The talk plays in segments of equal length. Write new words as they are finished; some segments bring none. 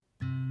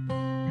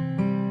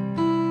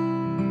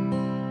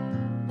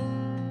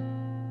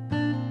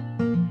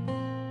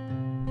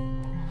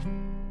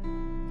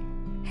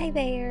Hey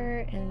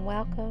there, and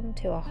welcome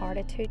to A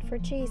Heartitude for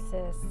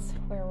Jesus,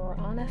 where we're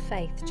on a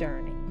faith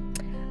journey.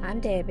 I'm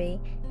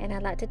Debbie, and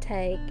I'd like to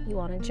take you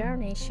on a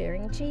journey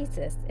sharing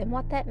Jesus and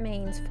what that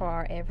means for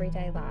our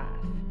everyday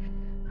life.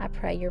 I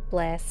pray you're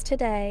blessed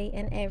today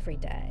and every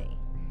day.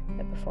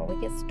 But before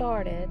we get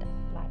started,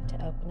 I'd like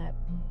to open up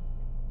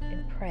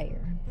in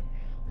prayer.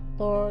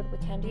 Lord, we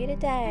come to you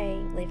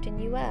today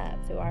lifting you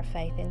up through our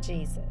faith in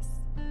Jesus.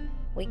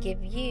 We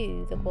give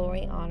you the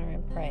glory, honor,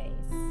 and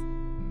praise.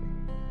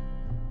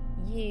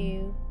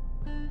 You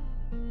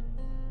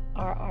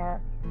are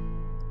our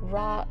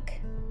rock,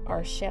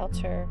 our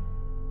shelter,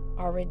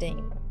 our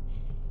Redeemer.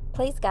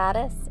 Please guide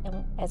us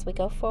as we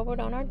go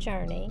forward on our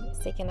journey,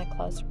 seeking a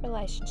closer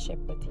relationship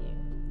with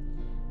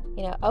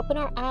you. Open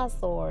our eyes,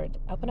 Lord.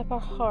 Open up our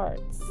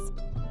hearts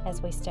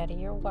as we study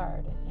your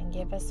word and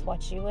give us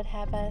what you would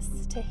have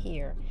us to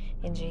hear.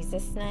 In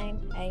Jesus'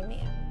 name,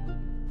 amen.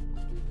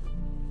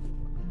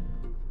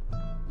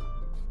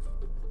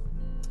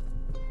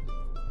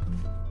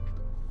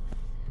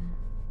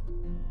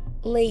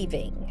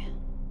 Leaving.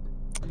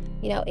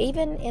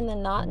 Even in the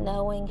not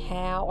knowing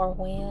how or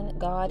when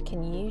God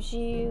can use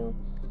you,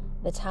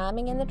 the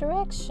timing and the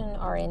direction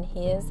are in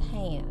His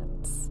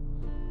hands.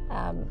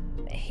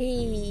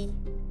 He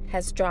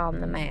has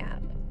drawn the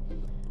map.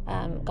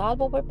 God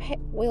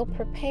will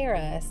prepare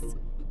us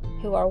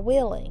who are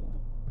willing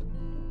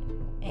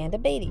and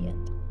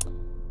obedient.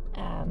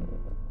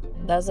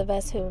 Those of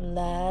us who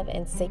love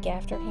and seek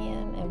after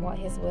Him and what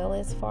His will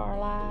is for our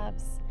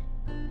lives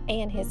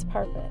and His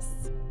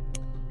purpose.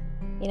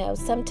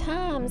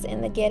 Sometimes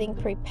in the getting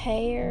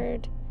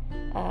prepared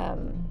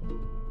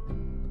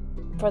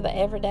for the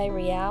everyday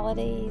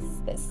realities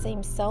that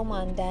seem so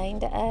mundane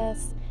to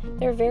us,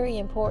 they're very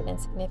important and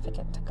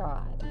significant to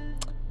God.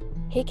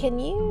 He can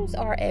use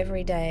our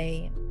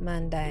everyday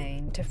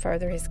mundane to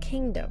further His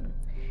kingdom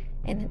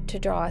and to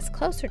draw us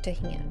closer to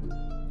Him.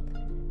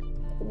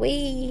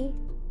 We,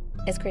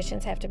 as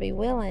Christians, have to be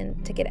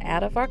willing to get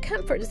out of our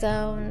comfort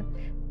zone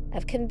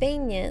of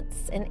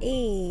convenience and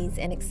ease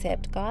and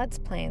accept God's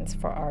plans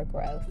for our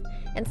growth.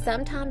 And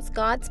sometimes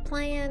God's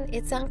plan,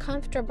 it's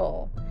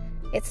uncomfortable.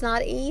 It's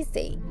not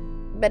easy,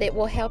 but it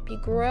will help you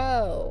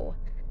grow.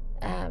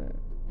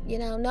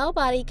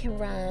 Nobody can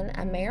run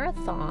a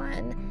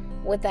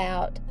marathon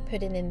without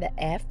putting in the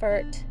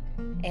effort,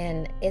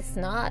 and it's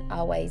not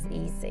always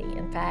easy.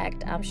 In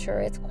fact, I'm sure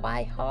it's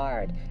quite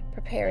hard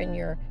preparing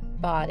your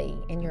body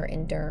and your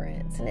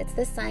endurance. And it's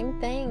the same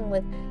thing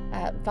with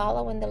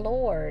following the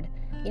Lord.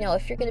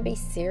 If you're going to be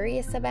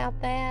serious about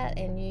that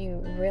and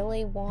you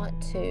really want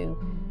to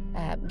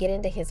get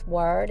into His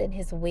Word and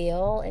His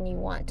will, and you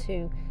want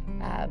to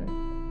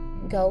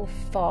go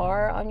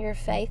far on your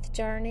faith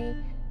journey,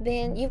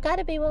 then you've got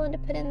to be willing to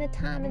put in the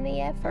time and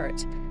the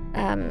effort.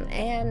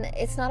 And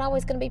it's not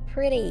always going to be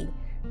pretty.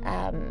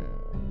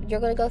 You're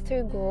going to go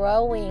through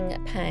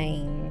growing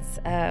pains.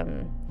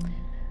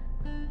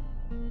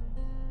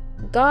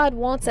 God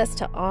wants us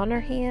to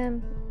honor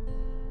Him.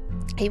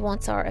 He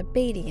wants our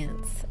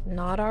obedience,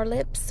 not our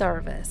lip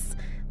service.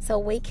 So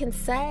we can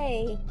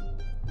say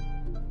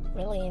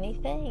really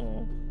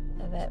anything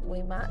that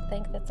we might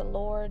think that the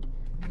Lord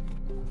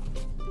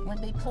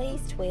would be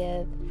pleased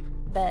with,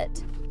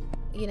 but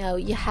you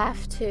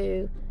have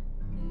to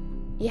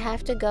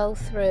go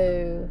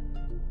through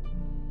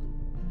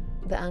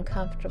the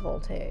uncomfortable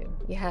too.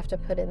 You have to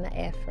put in the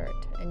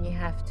effort, and you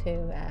have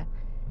to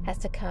has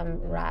to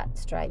come right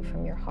straight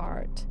from your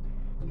heart.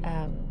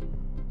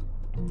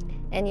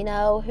 And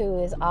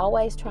who is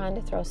always trying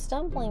to throw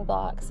stumbling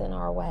blocks in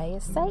our way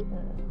is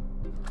Satan.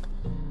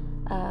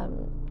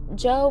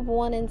 Job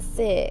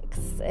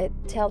 1:6, it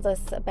tells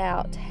us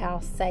about how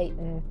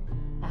Satan,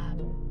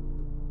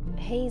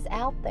 he's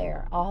out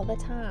there all the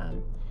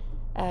time.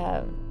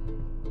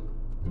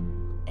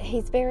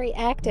 He's very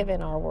active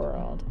in our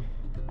world.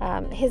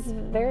 His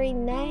very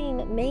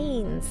name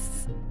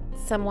means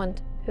someone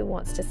who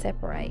wants to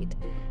separate.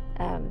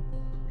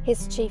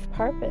 His chief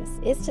purpose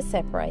is to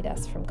separate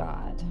us from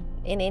God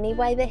in any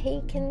way that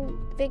he can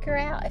figure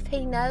out. If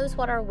he knows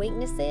what our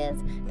weakness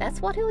is,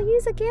 that's what he'll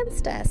use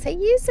against us. He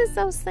uses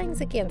those things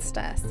against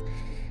us.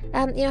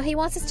 He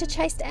wants us to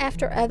chase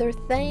after other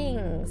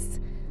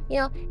things,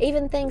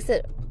 even things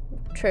that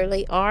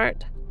truly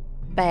aren't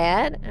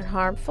bad and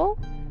harmful.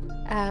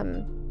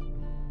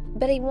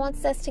 But he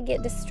wants us to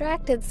get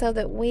distracted so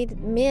that we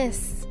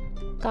miss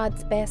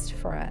God's best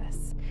for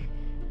us.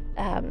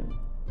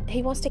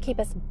 He wants to keep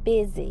us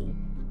busy.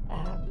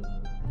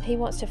 He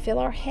wants to fill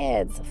our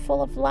heads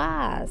full of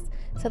lies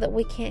so that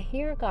we can't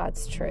hear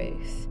God's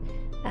truth.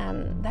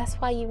 That's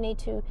why you need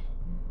to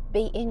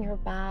be in your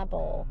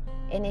Bible.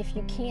 And if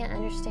you can't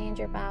understand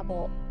your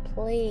Bible,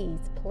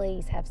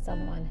 please have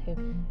someone who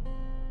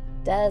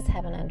does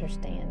have an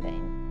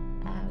understanding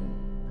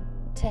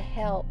to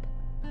help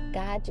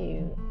guide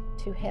you,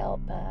 to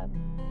help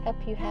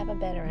you have a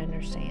better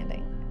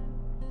understanding.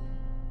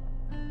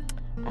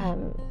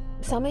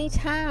 So many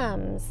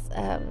times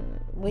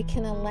we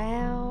can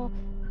allow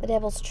the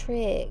devil's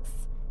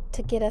tricks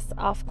to get us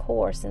off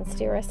course and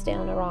steer us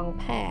down the wrong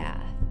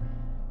path.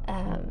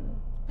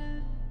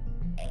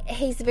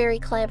 He's very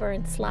clever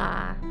and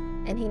sly,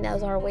 and he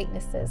knows our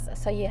weaknesses.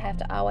 So you have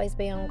to always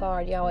be on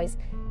guard.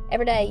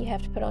 Every day you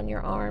have to put on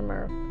your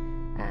armor.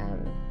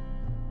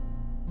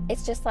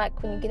 It's just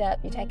like when you get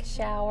up, you take a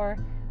shower,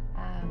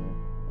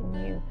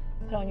 and you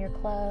put on your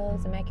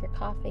clothes and make your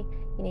coffee.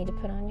 You need to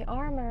put on your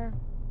armor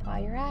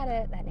while you're at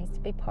it. That needs to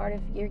be part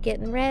of your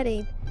getting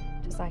ready.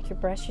 Just like you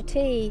brush your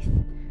teeth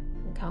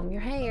and comb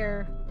your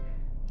hair,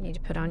 you need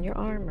to put on your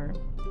armor.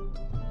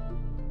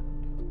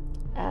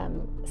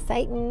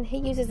 Satan, he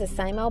uses the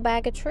same old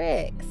bag of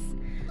tricks.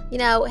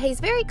 He's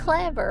very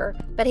clever,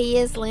 but he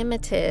is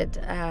limited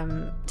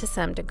to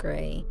some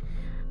degree.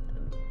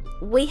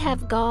 We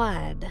have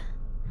God,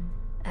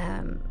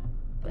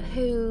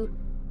 who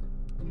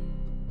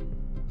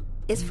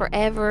is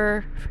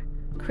forever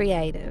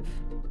creative,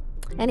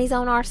 and he's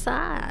on our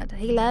side.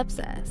 He loves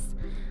us.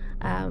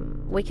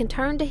 We can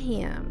turn to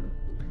him.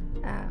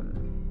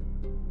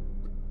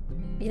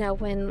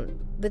 When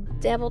the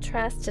devil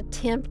tries to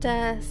tempt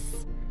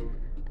us,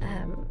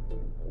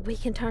 we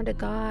can turn to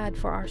God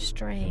for our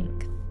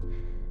strength,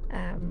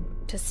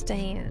 to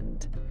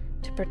stand,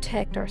 to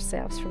protect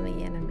ourselves from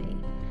the enemy.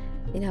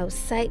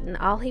 Satan,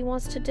 all he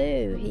wants to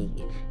do,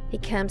 he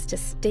comes to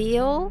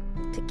steal,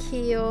 to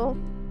kill,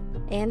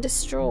 and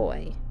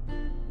destroy.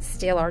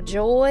 Steal our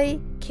joy,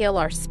 kill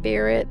our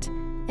spirit,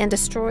 and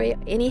destroy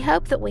any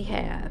hope that we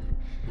have.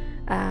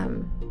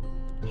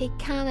 He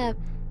kind of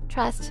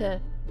tries to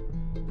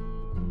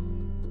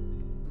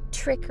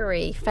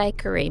trickery,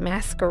 fakery,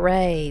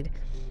 masquerade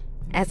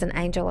as an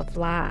angel of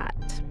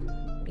light.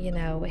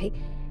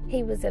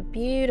 He was a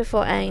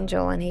beautiful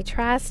angel, and he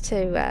tries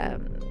to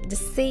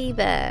deceive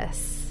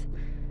us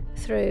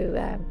through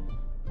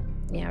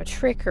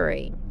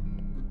trickery.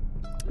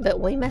 But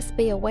we must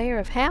be aware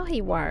of how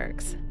he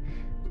works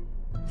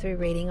through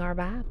reading our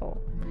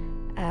Bible,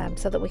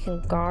 so that we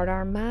can guard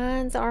our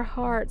minds, our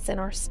hearts, and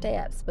our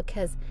steps,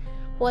 because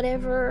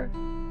whatever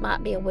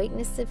might be a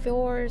weakness of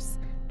yours,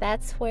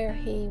 that's where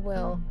he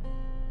will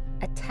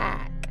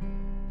attack,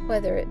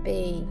 whether it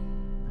be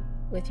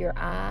with your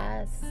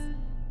eyes,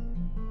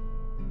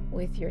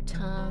 with your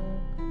tongue,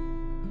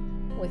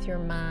 with your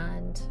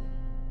mind,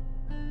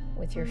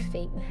 with your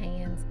feet and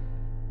hands.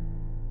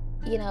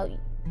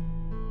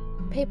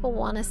 People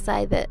want to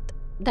say that,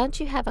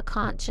 don't you have a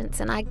conscience?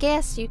 And I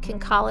guess you can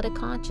call it a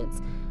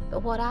conscience,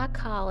 but what I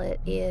call it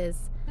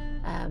is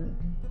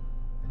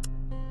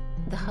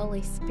the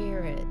Holy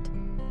Spirit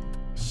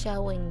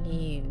showing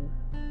you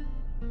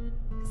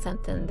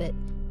something that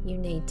you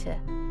need to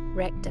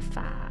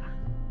rectify.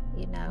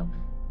 You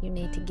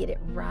need to get it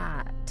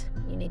right.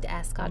 You need to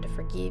ask God to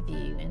forgive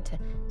you and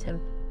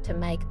to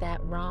make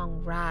that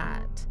wrong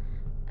right.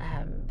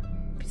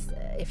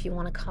 If you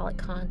want to call it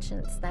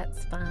conscience,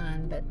 that's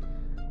fine, but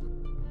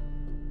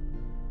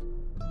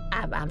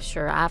I'm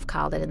sure I've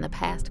called it in the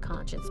past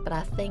conscience, but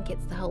I think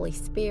it's the Holy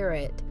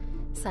Spirit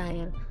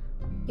saying,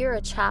 you're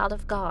a child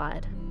of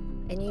God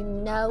and you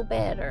know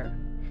better.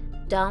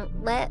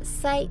 Don't let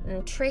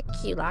Satan trick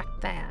you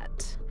like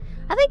that.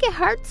 I think it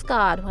hurts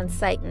God when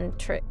Satan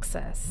tricks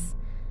us.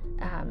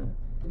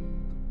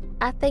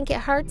 I think it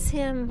hurts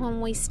him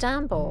when we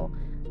stumble.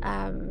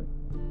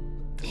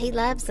 He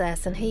loves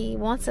us and he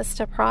wants us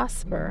to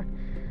prosper.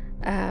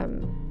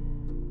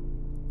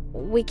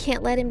 We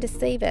can't let him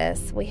deceive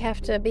us. We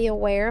have to be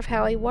aware of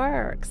how he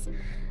works.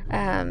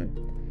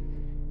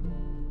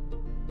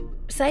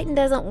 Satan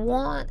doesn't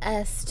want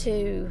us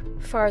to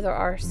further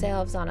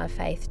ourselves on a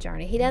faith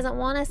journey. He doesn't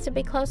want us to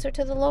be closer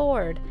to the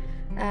Lord.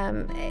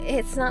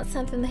 It's not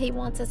something that he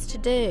wants us to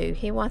do.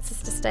 He wants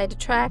us to stay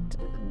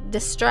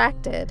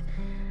distracted.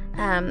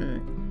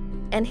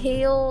 And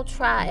he'll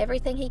try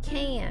everything he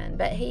can,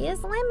 but he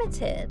is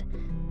limited.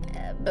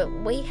 But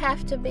we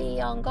have to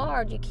be on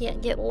guard. You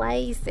can't get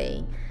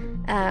lazy.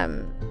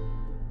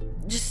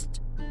 Just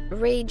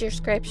read your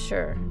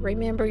scripture.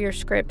 Remember your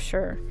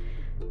scripture.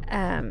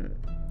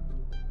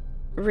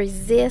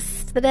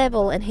 Resist the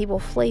devil and he will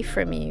flee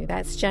from you.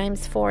 That's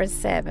James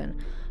 4:7.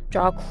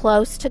 Draw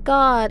close to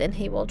God and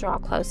he will draw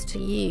close to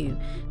you.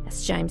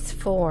 That's James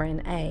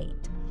 4:8.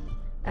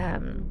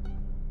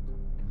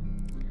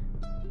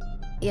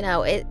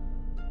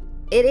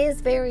 It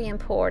is very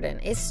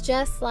important. It's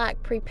just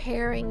like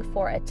preparing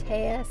for a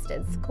test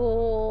at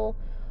school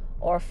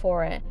or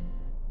for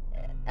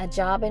a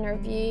job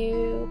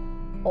interview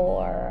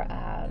or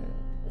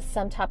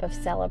some type of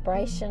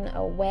celebration,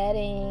 a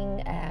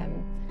wedding,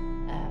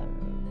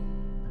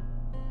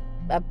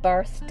 a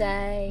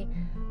birthday.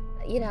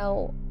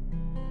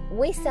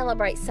 We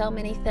celebrate so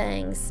many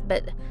things,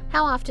 but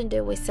how often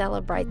do we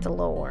celebrate the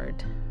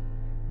Lord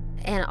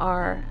and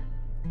our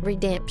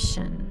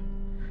redemption?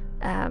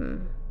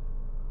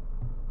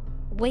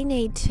 We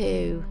need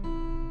to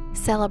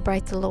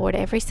celebrate the Lord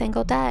every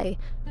single day,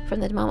 from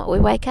the moment we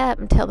wake up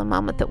until the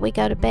moment that we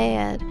go to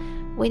bed.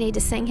 We need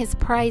to sing his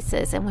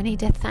praises and we need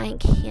to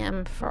thank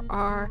him for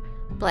our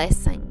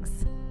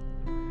blessings.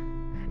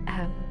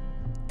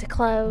 To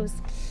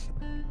close,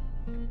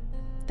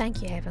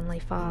 thank you, Heavenly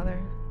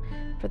Father,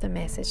 for the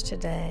message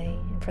today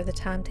and for the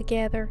time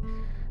together.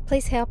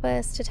 Please help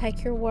us to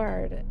take your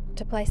word,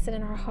 to place it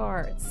in our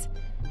hearts,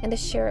 and to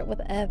share it with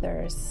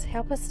others.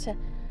 Help us to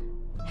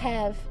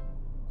have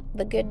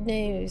the good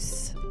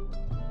news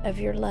of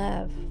your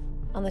love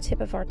on the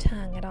tip of our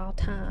tongue at all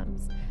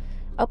times.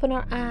 Open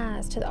our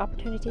eyes to the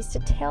opportunities to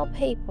tell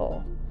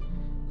people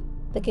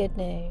the good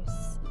news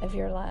of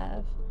your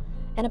love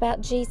and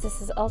about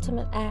Jesus'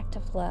 ultimate act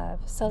of love,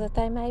 so that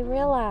they may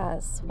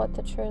realize what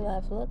the true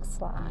love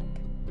looks like.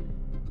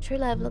 True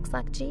love looks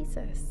like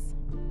Jesus.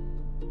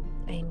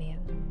 Amen.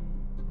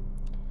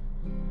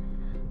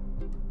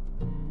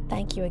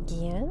 Thank you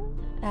again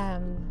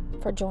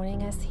for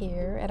joining us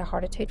here at A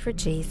Heartitude for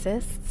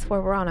Jesus, where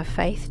we're on a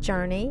faith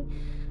journey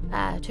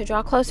to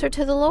draw closer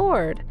to the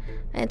Lord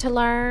and to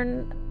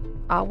learn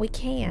all we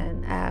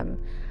can.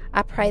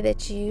 I pray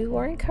that you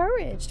were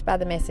encouraged by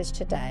the message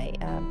today.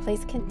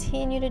 Please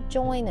continue to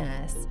join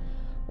us.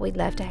 We'd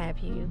love to have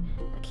you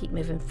keep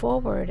moving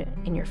forward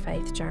in your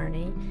faith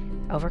journey,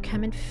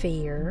 overcoming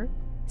fear,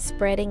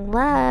 spreading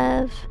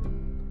love,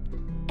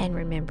 and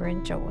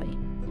remembering joy.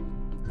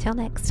 Till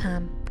next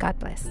time, God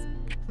bless.